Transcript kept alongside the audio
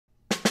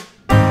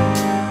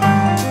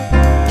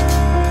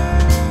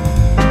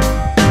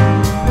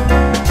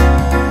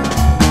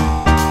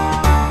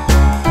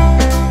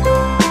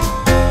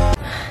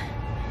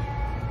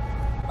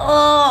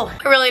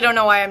really don't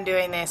know why I'm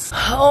doing this.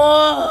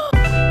 Oh.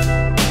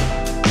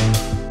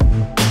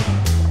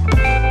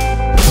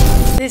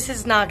 This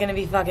is not gonna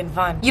be fucking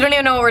fun. You don't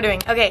even know what we're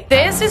doing. Okay,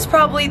 this is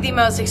probably the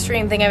most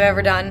extreme thing I've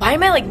ever done. Why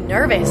am I like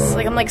nervous?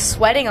 Like I'm like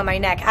sweating on my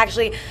neck.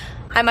 Actually,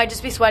 I might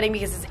just be sweating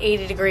because it's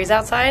 80 degrees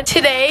outside.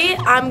 Today,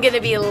 I'm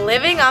gonna be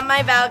living on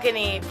my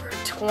balcony for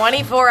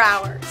 24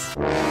 hours.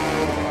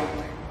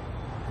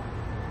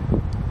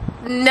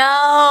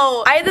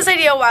 No. I had this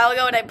idea a while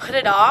ago and I put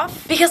it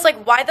off because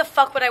like why the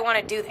fuck would I want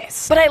to do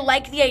this? But I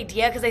like the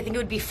idea because I think it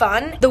would be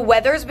fun. The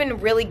weather's been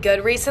really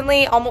good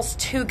recently, almost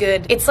too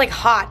good. It's like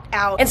hot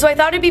out. And so I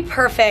thought it'd be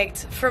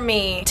perfect for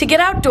me to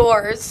get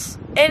outdoors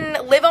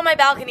and live on my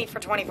balcony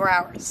for 24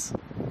 hours.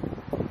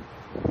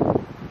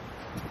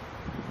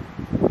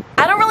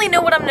 I don't really know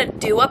what I'm gonna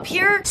do up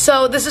here,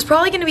 so this is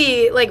probably gonna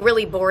be like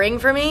really boring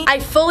for me. I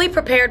fully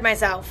prepared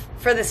myself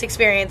for this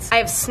experience. I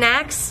have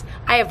snacks,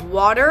 I have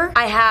water,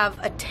 I have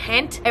a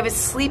tent, I have a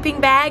sleeping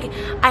bag,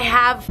 I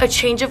have a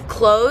change of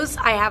clothes,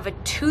 I have a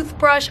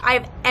toothbrush, I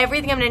have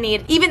everything I'm gonna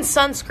need, even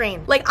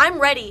sunscreen. Like, I'm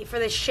ready for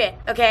this shit,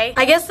 okay?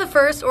 I guess the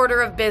first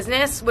order of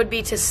business would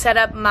be to set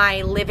up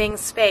my living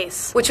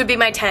space, which would be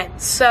my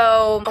tent.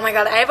 So, oh my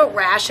god, I have a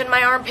rash in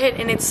my armpit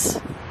and it's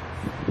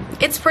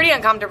pretty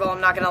uncomfortable,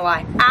 I'm not gonna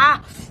lie.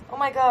 Ah, oh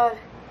my god.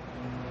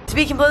 To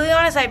be completely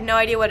honest, I have no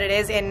idea what it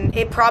is, and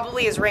it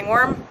probably is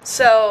ringworm,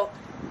 so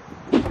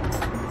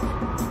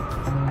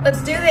let's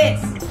do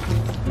this.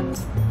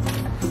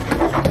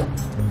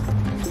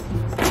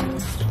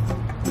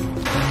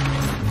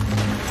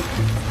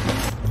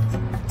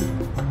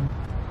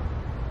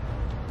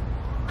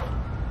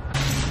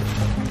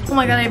 Oh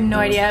my god, I have no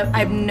idea. I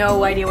have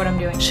no idea what I'm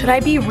doing. Should I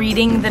be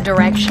reading the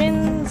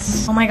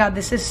directions? Oh my god,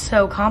 this is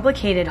so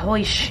complicated.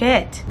 Holy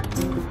shit.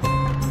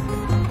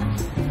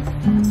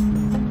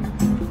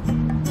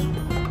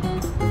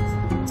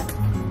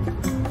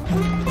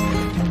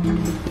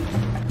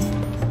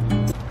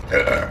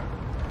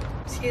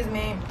 Excuse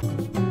me.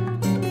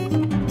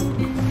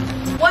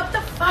 What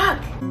the fuck?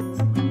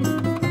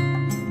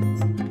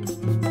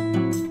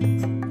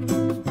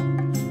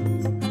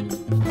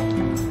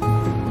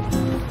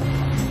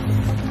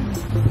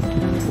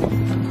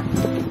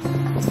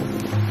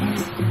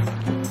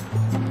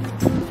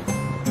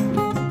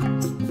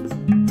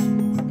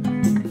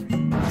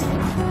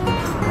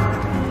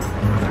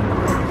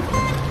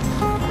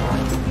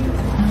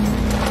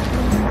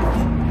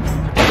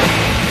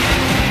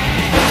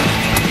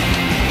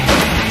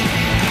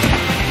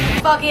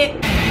 Fuck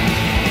it.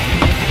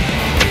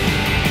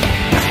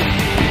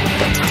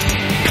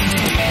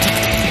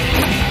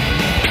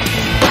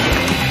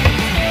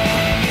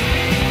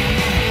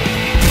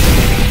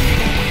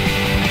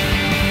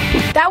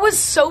 That was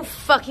so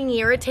fucking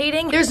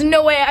irritating. There's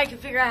no way I could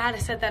figure out how to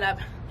set that up.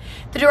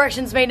 The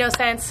directions made no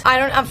sense.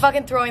 I'm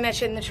fucking throwing that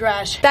shit in the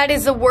trash. That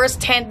is the worst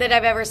tent that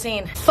I've ever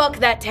seen. Fuck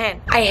that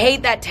tent. I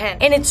hate that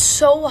tent. And it's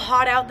so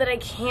hot out that I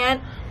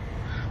can't.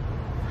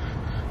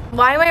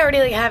 Why am I already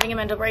like having a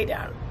mental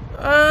breakdown?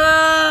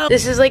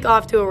 This is like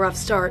off to a rough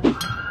start.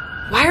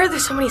 Why are there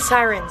so many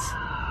sirens?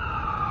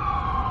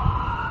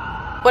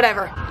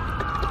 Whatever.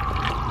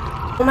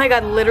 Oh my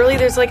god, literally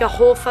there's like a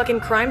whole fucking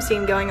crime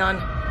scene going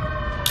on.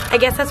 I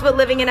guess that's what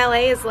living in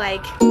LA is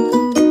like.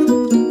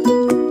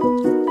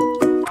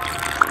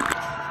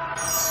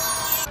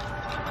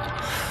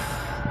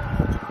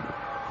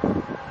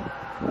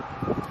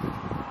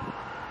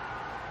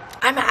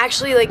 I'm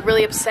actually like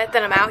really upset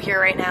that I'm out here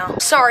right now.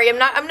 Sorry, I'm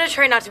gonna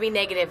try not to be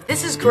negative.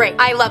 This is great.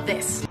 I love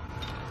this.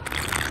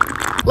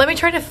 Let me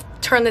try to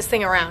turn this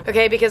thing around,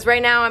 okay? Because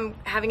right now I'm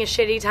having a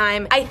shitty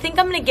time. I think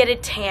I'm gonna get a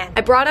tan.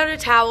 I brought out a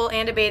towel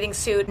and a bathing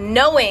suit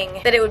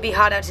knowing that it would be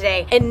hot out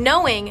today and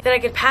knowing that I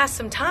could pass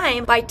some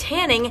time by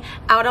tanning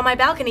out on my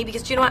balcony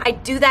because you know what? I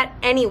do that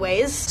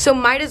anyways. So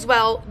might as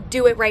well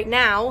do it right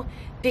now.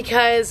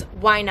 Because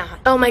why not?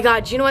 Oh my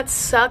god, do you know what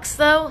sucks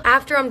though?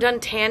 After I'm done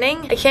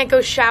tanning, I can't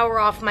go shower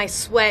off my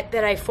sweat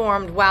that I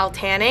formed while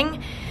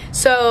tanning.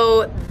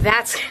 So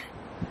that's...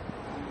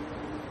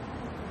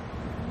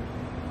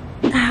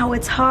 Ow,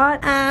 it's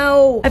hot.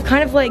 Ow. I've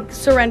kind of like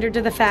surrendered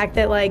to the fact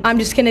that like I'm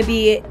just gonna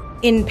be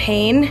in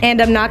pain and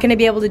I'm not gonna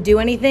be able to do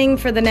anything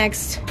for the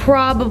next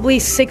probably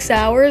 6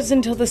 hours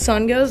until the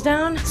sun goes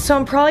down. So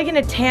I'm probably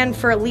gonna tan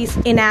for at least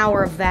an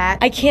hour of that.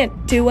 I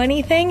can't do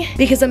anything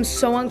because I'm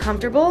so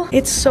uncomfortable.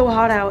 It's so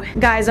hot out.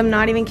 Guys, I'm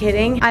not even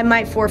kidding. I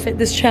might forfeit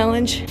this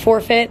challenge.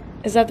 Forfeit,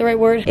 is that the right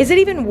word? Is it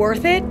even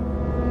worth it?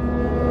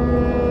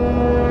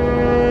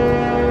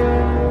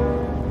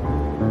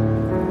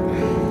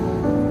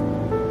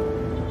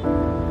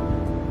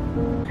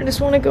 I just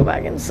want to go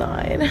back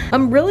inside.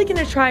 I'm really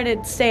gonna try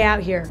to stay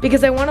out here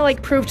because I want to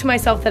like prove to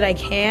myself that I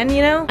can,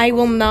 you know? I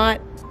will not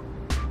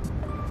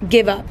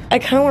give up. I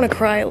kind of want to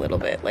cry a little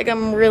bit. Like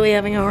I'm really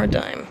having a hard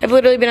time. I've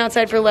literally been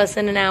outside for less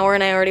than an hour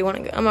and I already want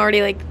to go. I'm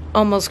already like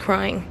almost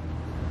crying.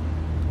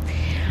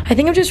 I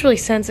think I'm just really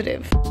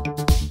sensitive.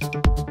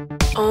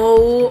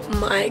 Oh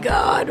my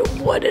God,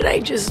 what did I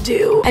just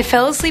do? I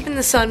fell asleep in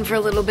the sun for a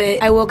little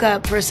bit. I woke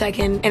up for a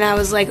second and I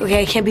was like,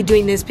 okay, I can't be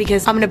doing this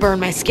because I'm gonna burn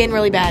my skin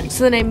really bad.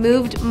 So then I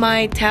moved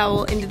my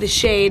towel into the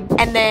shade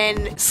and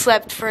then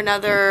slept for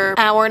another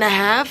hour and a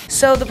half.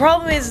 So the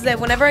problem is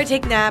that whenever I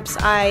take naps,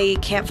 I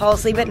can't fall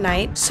asleep at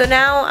night. So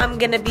now I'm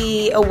gonna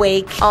be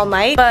awake all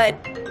night, but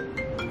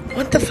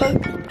what the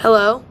fuck?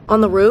 Hello?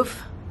 On the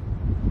roof?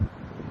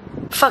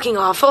 Fucking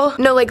awful.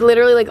 No, like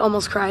literally like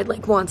almost cried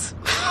like once.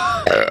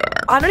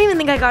 I don't even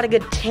think I got a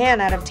good 10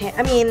 out of 10.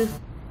 I mean,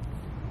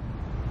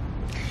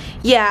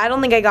 yeah, I don't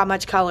think I got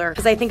much color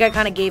because I think I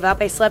kind of gave up.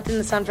 I slept in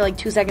the sun for like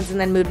 2 seconds and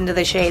then moved into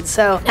the shade.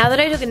 So now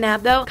that I took a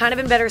nap though, kind of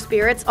in better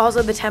spirits.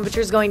 Also the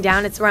temperature's going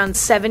down. It's around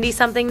 70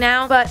 something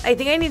now, but I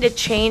think I need to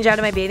change out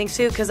of my bathing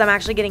suit because I'm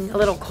actually getting a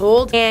little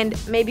cold and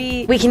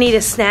maybe we can eat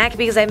a snack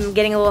because I'm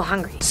getting a little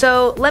hungry.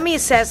 So let me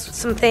assess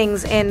some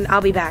things and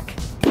I'll be back.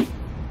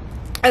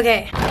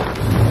 Okay.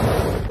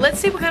 Let's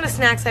see what kind of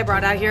snacks I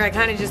brought out here. I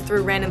kind of just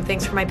threw random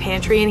things from my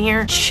pantry in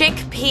here.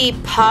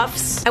 Chickpea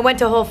puffs. I went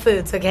to Whole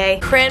Foods, okay?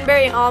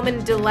 Cranberry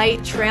almond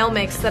delight trail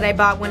mix that I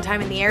bought one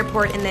time in the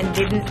airport and then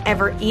didn't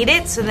ever eat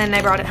it, so then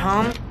I brought it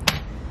home.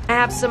 I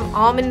have some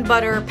almond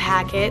butter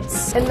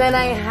packets, and then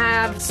I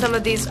have some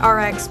of these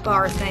RX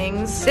bar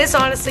things. This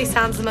honestly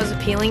sounds the most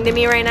appealing to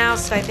me right now,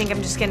 so I think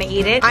I'm just gonna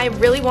eat it. I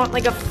really want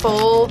like a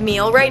full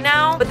meal right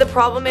now, but the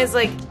problem is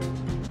like,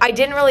 I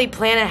didn't really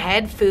plan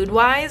ahead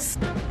food-wise.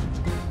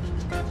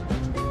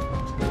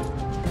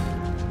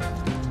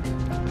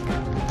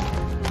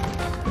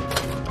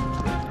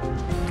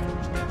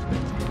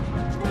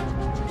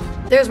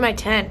 There's my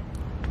tent.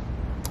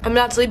 I'm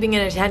not sleeping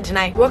in a tent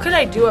tonight. What could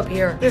I do up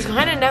here? There's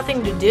kind of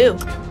nothing to do.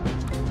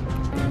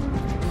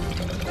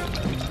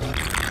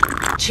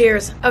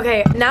 Cheers.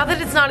 Okay, now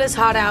that it's not as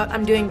hot out,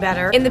 I'm doing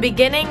better. In the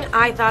beginning,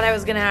 I thought I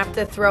was gonna have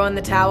to throw in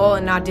the towel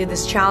and not do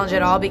this challenge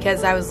at all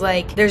because I was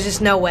like, there's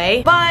just no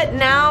way. But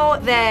now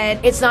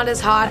that it's not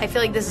as hot, I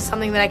feel like this is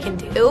something that I can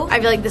do. I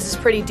feel like this is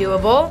pretty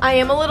doable. I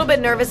am a little bit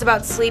nervous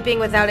about sleeping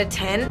without a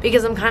tent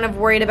because I'm kind of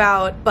worried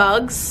about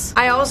bugs.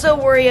 I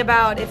also worry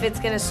about if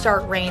it's gonna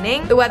start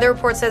raining. The weather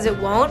report says it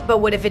won't, but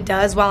what if it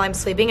does while I'm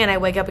sleeping and I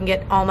wake up and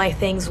get all my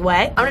things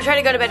wet? I'm gonna try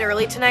to go to bed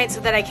early tonight so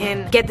that I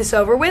can get this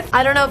over with.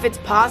 I don't know if it's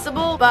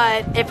possible,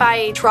 but if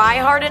I try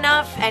hard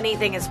enough,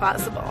 anything is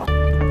possible.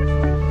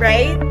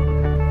 Right?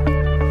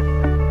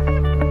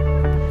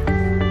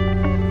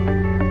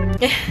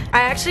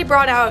 I actually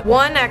brought out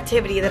one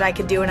activity that I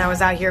could do when I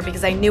was out here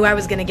because I knew I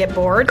was gonna get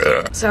bored.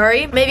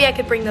 Sorry. Maybe I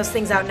could bring those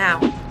things out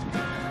now.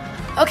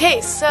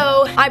 Okay,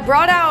 so I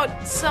brought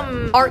out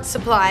some art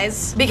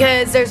supplies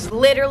because there's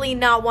literally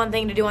not one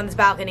thing to do on this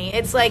balcony.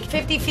 It's like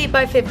 50 feet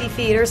by 50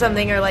 feet or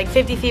something, or like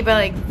 50 feet by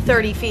like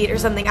 30 feet or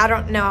something. I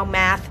don't know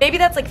math. Maybe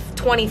that's like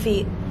 20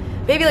 feet.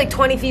 Maybe like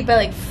 20 feet by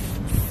like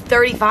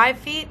 35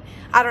 feet.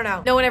 I don't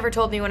know. No one ever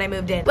told me when I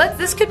moved in.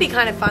 This could be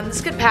kind of fun.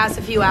 This could pass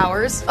a few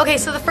hours. Okay,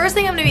 so the first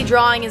thing I'm gonna be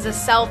drawing is a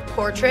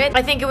self-portrait.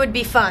 I think it would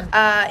be fun,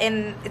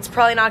 and it's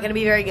probably not gonna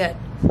be very good.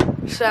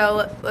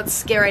 So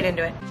let's get right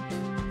into it.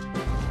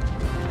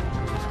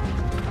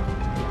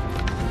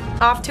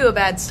 Off to a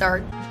bad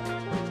start.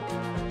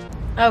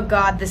 Oh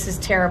God, this is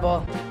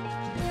terrible.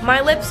 My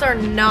lips are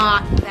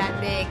not that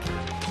big.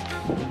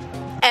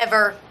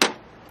 Ever.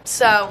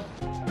 So.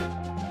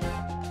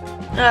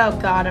 Oh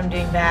God, I'm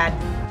doing bad.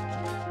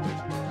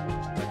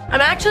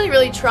 I'm actually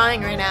really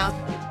trying right now.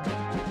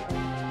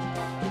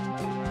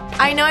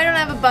 I know I don't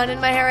have a bun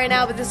in my hair right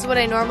now, but this is what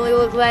I normally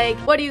look like.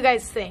 What do you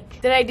guys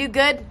think? Did I do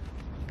good?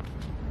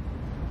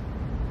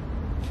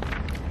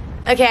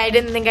 Okay, I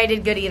didn't think I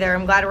did good either.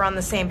 I'm glad we're on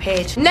the same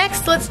page.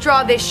 Next, let's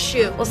draw this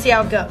shoe. We'll see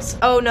how it goes.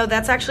 Oh no,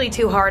 that's actually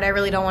too hard. I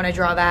really don't want to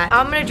draw that.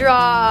 I'm gonna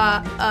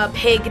draw a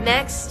pig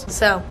next,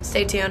 so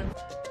stay tuned.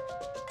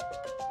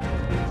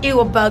 Ew,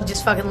 a bug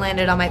just fucking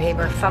landed on my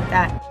paper. Fuck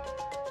that.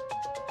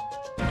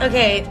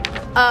 Okay,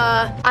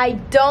 I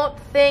don't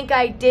think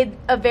I did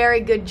a very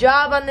good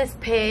job on this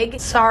pig.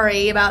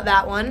 Sorry about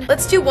that one.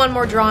 Let's do one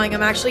more drawing.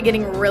 I'm actually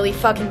getting really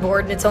fucking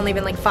bored and it's only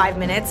been like 5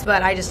 minutes,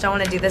 but I just don't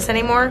want to do this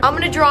anymore. I'm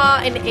gonna draw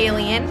an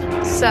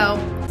alien, so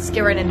let's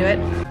get right into it.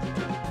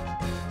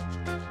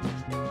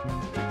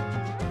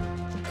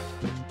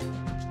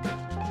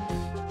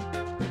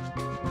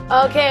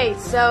 Okay,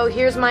 so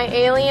here's my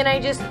alien I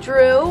just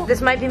drew.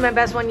 This might be my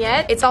best one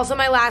yet. It's also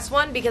my last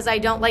one because I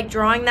don't like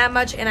drawing that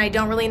much and I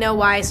don't really know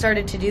why I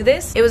started to do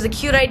this. It was a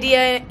cute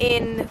idea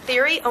in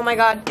theory. Oh my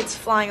God, it's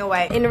flying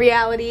away. In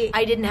reality,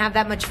 I didn't have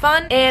that much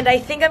fun and I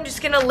think I'm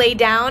just gonna lay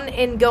down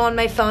and go on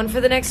my phone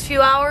for the next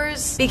few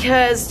hours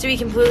because to be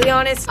completely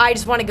honest, I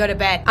just wanna go to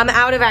bed. I'm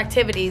out of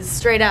activities,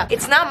 straight up.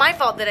 It's not my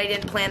fault that I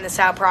didn't plan this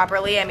out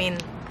properly. I mean,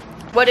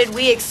 what did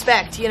we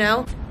expect, you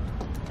know?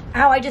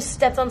 Ow, I just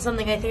stepped on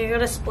something. I think I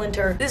got a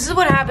splinter. This is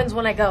what happens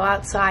when I go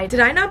outside. Did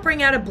I not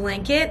bring out a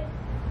blanket?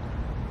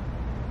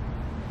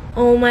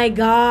 Oh my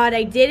God,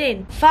 I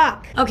didn't.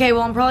 Fuck. Okay,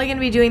 well, I'm probably gonna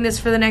be doing this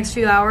for the next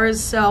few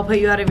hours, so I'll put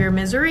you out of your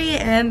misery,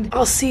 and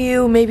I'll see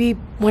you maybe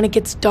when it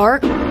gets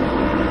dark.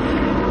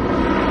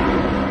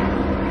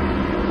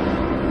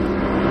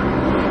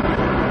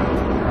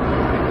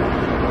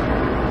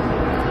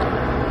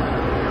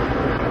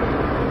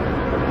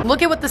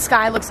 Look at what the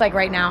sky looks like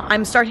right now.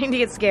 I'm starting to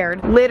get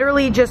scared.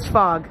 Literally just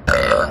fog.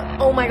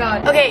 Oh my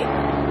God. Okay.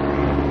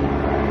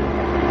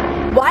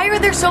 Why are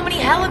there so many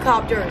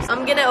helicopters?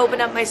 I'm gonna open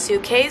up my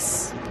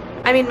suitcase.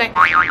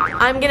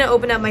 I'm gonna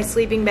open up my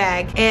sleeping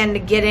bag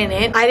and get in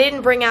it. I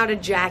didn't bring out a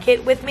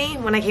jacket with me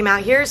when I came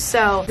out here,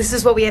 so this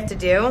is what we have to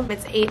do.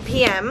 It's 8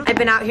 p.m. I've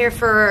been out here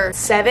for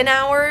 7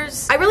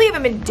 hours. I really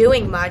haven't been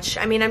doing much.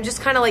 I mean, I'm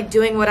just kind of like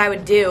doing what I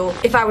would do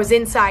if I was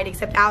inside,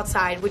 except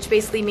outside, which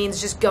basically means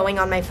just going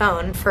on my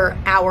phone for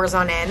hours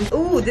on end.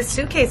 Ooh, this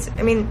suitcase,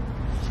 I mean,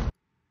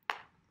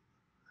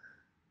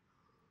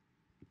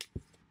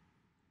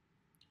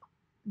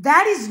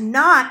 that is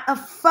not a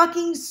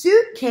fucking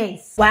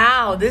suitcase.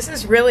 wow, this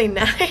is really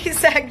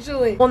nice,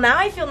 actually. Well, now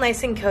I feel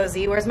nice and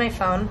cozy. Where's my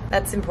phone?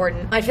 That's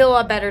important. I feel a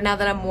lot better now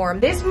that I'm warm.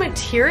 This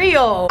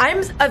material,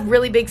 I'm a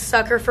really big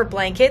sucker for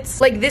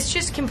blankets. Like, this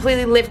just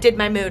completely lifted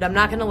my mood. I'm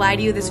not gonna lie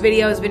to you, this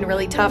video has been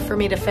really tough for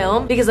me to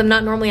film because I'm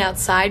not normally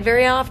outside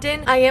very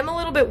often. I am a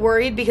little bit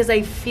worried because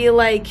I feel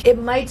like it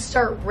might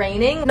start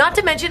raining. Not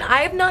to mention,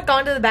 I have not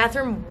gone to the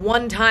bathroom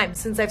one time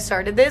since I've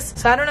started this,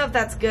 so I don't know if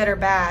that's good or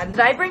bad.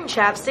 Did I bring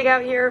chapstick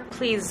out here?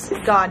 Please,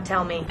 God,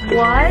 tell me.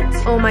 What?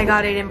 Oh my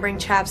God, I didn't bring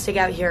chapstick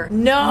out here.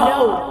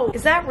 No!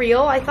 Is that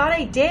real? I thought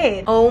I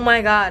did. Oh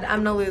my God,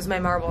 I'm gonna lose my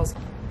marbles.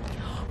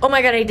 Oh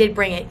my God, I did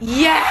bring it.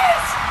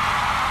 Yes!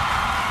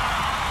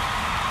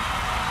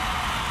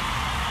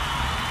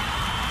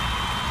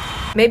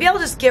 Maybe I'll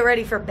just get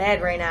ready for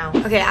bed right now.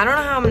 Okay, I don't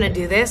know how I'm gonna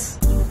do this.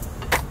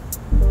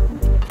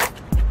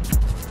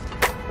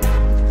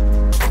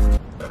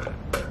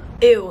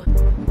 Ew.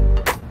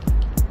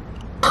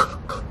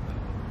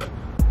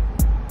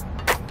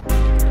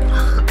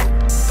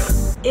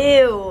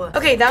 Ew.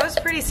 Okay, that was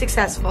pretty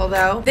successful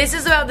though. This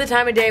is about the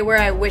time of day where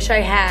I wish I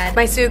had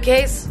my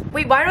suitcase.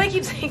 Wait, why do I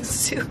keep saying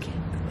suitcase?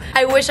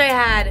 I wish I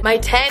had my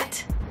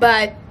tent,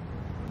 but...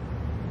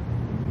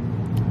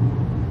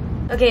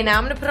 Okay, now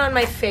I'm gonna put on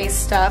my face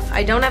stuff.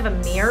 I don't have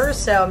a mirror,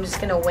 so I'm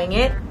just gonna wing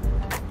it.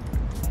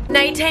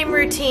 Nighttime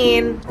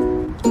routine.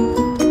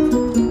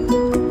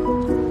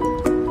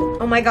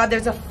 Oh my God,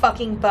 there's a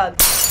fucking bug.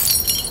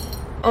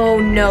 Oh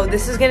no,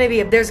 this is gonna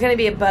be there's gonna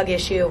be a bug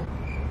issue.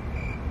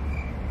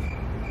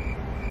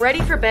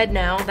 Ready for bed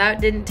now.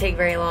 That didn't take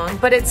very long,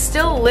 but it's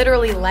still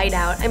literally light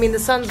out. I mean, the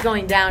sun's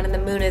going down and the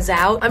moon is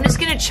out. I'm just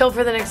gonna chill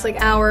for the next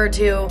like hour or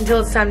two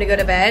until it's time to go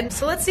to bed.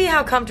 So let's see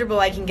how comfortable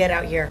I can get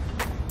out here.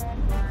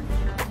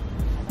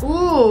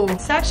 Ooh,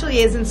 this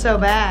actually isn't so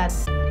bad.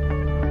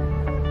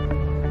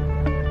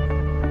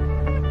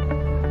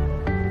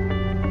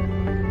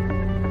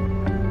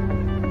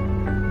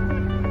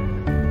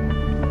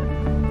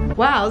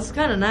 Wow, this is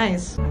kind of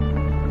nice.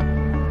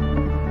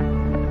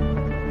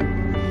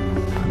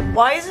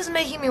 Why is this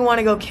making me want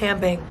to go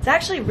camping? It's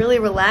actually really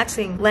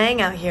relaxing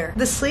laying out here.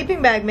 The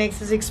sleeping bag makes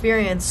this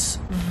experience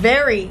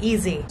very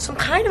easy. So I'm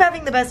kind of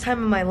having the best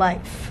time of my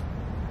life.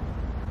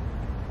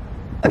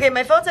 Okay,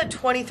 my phone's at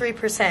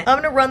 23%.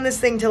 I'm gonna run this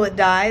thing till it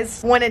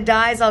dies. When it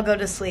dies, I'll go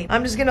to sleep.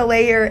 I'm just gonna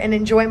lay here and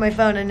enjoy my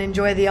phone and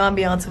enjoy the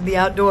ambiance of the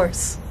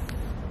outdoors.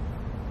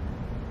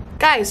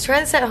 Guys, try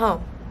this at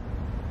home.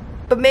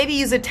 But maybe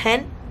use a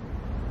tent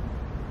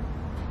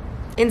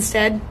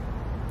instead.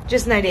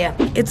 Just an idea.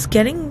 It's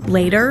getting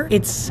later.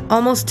 It's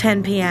almost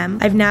 10 p.m.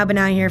 I've now been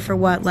out here for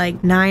what,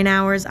 like 9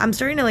 hours? I'm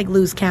starting to like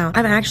lose count.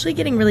 I'm actually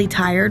getting really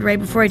tired right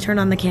before I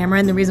turned on the camera,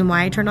 and the reason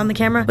why I turned on the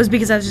camera was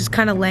because I was just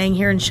kind of laying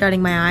here and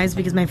shutting my eyes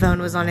because my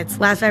phone was on its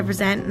last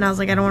 5%, and I was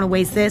like, I don't want to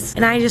waste this.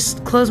 And I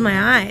just closed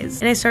my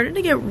eyes and I started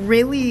to get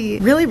really,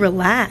 really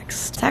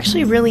relaxed. It's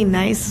actually really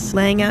nice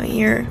laying out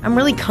here. I'm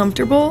really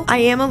comfortable. I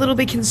am a little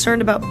bit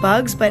concerned about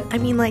bugs, but I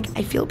mean, like,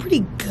 I feel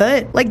pretty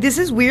good. Like, this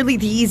is weirdly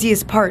the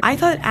easiest part. I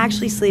thought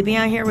actually sleeping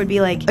out here would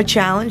be like a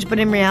challenge, but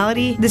in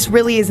reality, this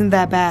really isn't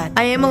that bad.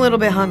 I am a little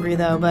bit hungry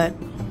though, but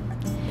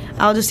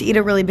I'll just eat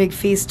a really big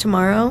feast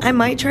tomorrow. I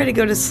might try to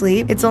go to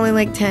sleep. It's only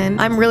like 10.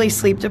 I'm really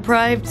sleep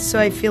deprived, so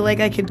I feel like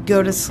I could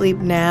go to sleep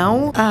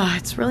now.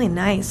 It's really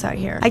nice out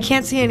here. I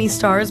can't see any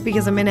stars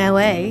because I'm in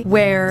LA,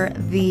 where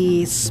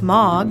the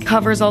smog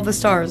covers all the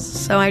stars.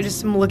 So I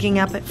just am looking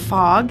up at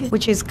fog,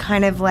 which is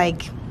kind of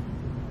like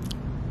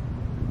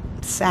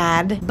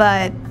sad,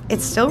 but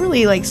it's still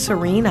really like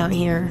serene out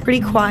here.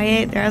 Pretty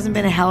quiet. There hasn't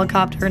been a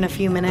helicopter in a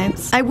few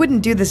minutes. I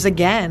wouldn't do this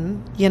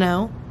again, you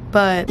know?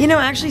 But, you know,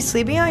 actually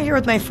sleeping out here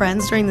with my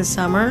friends during the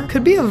summer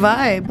could be a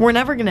vibe. We're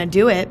never gonna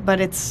do it, but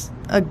it's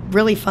a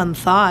really fun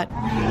thought.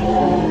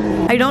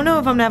 I don't know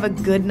if I'm gonna have a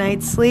good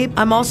night's sleep.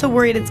 I'm also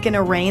worried it's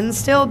gonna rain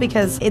still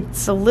because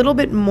it's a little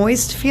bit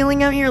moist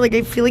feeling out here. Like,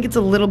 I feel like it's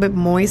a little bit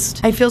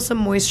moist. I feel some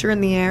moisture in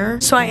the air.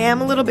 So I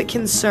am a little bit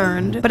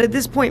concerned, but at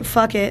this point,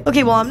 fuck it.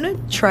 Okay, well, I'm gonna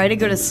try to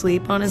go to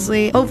sleep,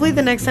 honestly. Hopefully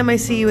the next time I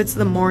see you, it's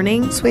the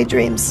morning. Sweet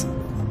dreams.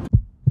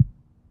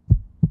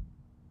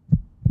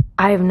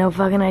 I have no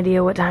fucking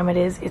idea what time it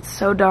is. It's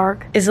so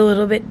dark. It's a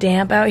little bit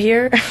damp out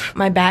here.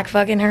 My back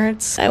fucking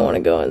hurts. I want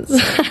to go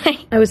inside.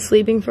 I was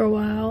sleeping for a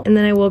while and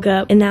then I woke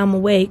up and now I'm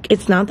awake.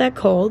 It's not that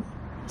cold,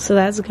 so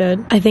that's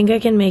good. I think I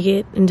can make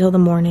it until the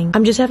morning.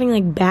 I'm just having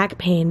like back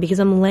pain because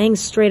I'm laying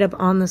straight up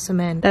on the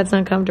cement. That's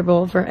not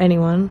comfortable for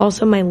anyone.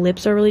 Also, my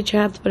lips are really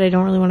chapped, but I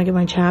don't really want to get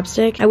my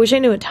chapstick. I wish I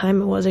knew what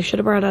time it was. I should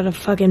have brought out a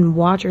fucking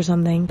watch or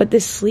something. But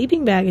this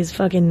sleeping bag is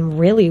fucking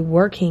really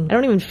working. I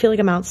don't even feel like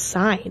I'm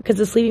outside because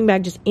the sleeping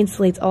bag just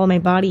insulates all of my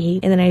body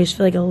heat, and then I just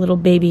feel like a little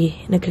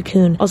baby in a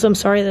cocoon. Also, I'm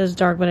sorry that it's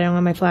dark, but I don't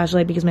have my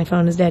flashlight because my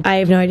phone is dead. I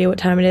have no idea what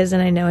time it is,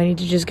 and I know I need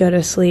to just go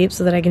to sleep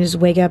so that I can just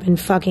wake up and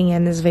fucking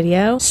end this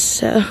video.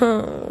 So,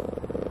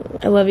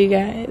 I love you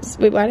guys.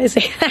 Wait, why did I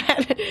say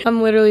that?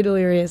 I'm literally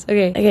delirious.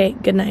 Okay,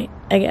 good night,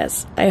 I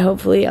guess.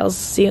 Hopefully I'll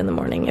see you in the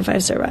morning if I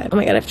survive. Oh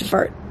my god, I have to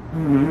fart.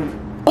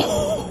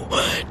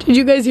 Oh, did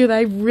you guys hear that?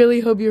 I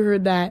really hope you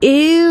heard that.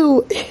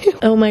 Ew.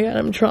 Oh my god,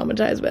 I'm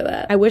traumatized by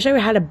that. I wish I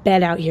had a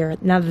bed out here.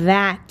 Now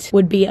that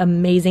would be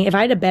amazing. If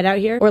I had a bed out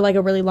here, or like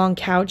a really long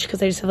couch,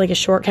 because I just have like a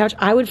short couch,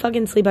 I would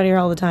fucking sleep out here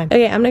all the time.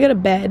 Okay, I'm gonna go to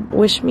bed.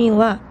 Wish me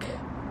luck,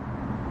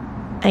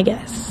 I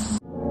guess.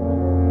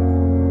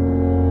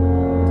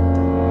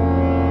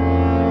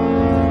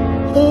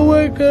 Oh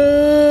my god.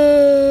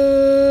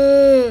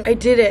 I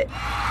did it.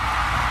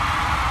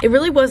 It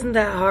really wasn't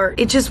that hard.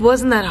 It just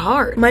wasn't that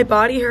hard. My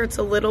body hurts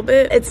a little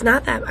bit. It's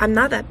not that, I'm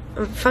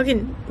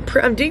doing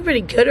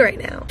pretty good right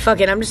now. Fuck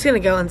it, I'm just gonna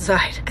go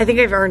inside. I think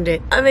I've earned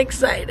it. I'm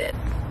excited.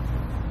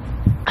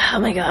 Oh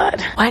my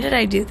god. Why did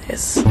I do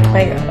this? Oh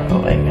my god,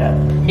 oh my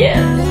god.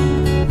 Yeah.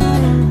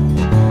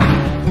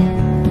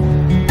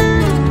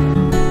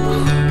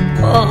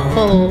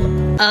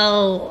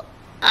 Oh.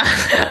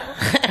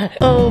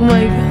 Oh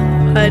my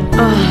god.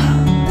 Oh.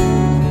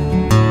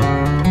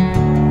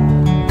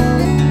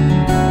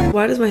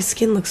 Why does my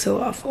skin look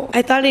so awful?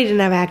 I thought I didn't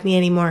have acne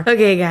anymore.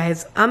 Okay,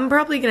 guys, I'm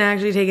probably gonna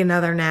actually take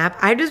another nap.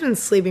 I've just been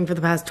sleeping for the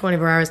past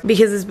 24 hours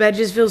because this bed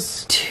just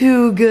feels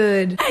too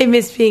good. I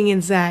miss being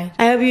inside.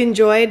 I hope you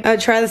enjoyed.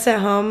 Try this at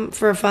home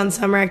for a fun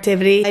summer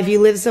activity. If you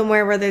live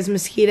somewhere where there's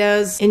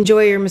mosquitoes,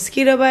 enjoy your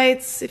mosquito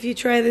bites if you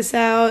try this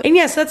out. And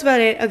yes, that's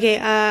about it. Okay,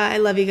 I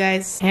love you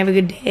guys. Have a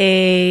good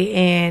day,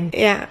 and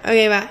yeah,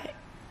 okay, bye.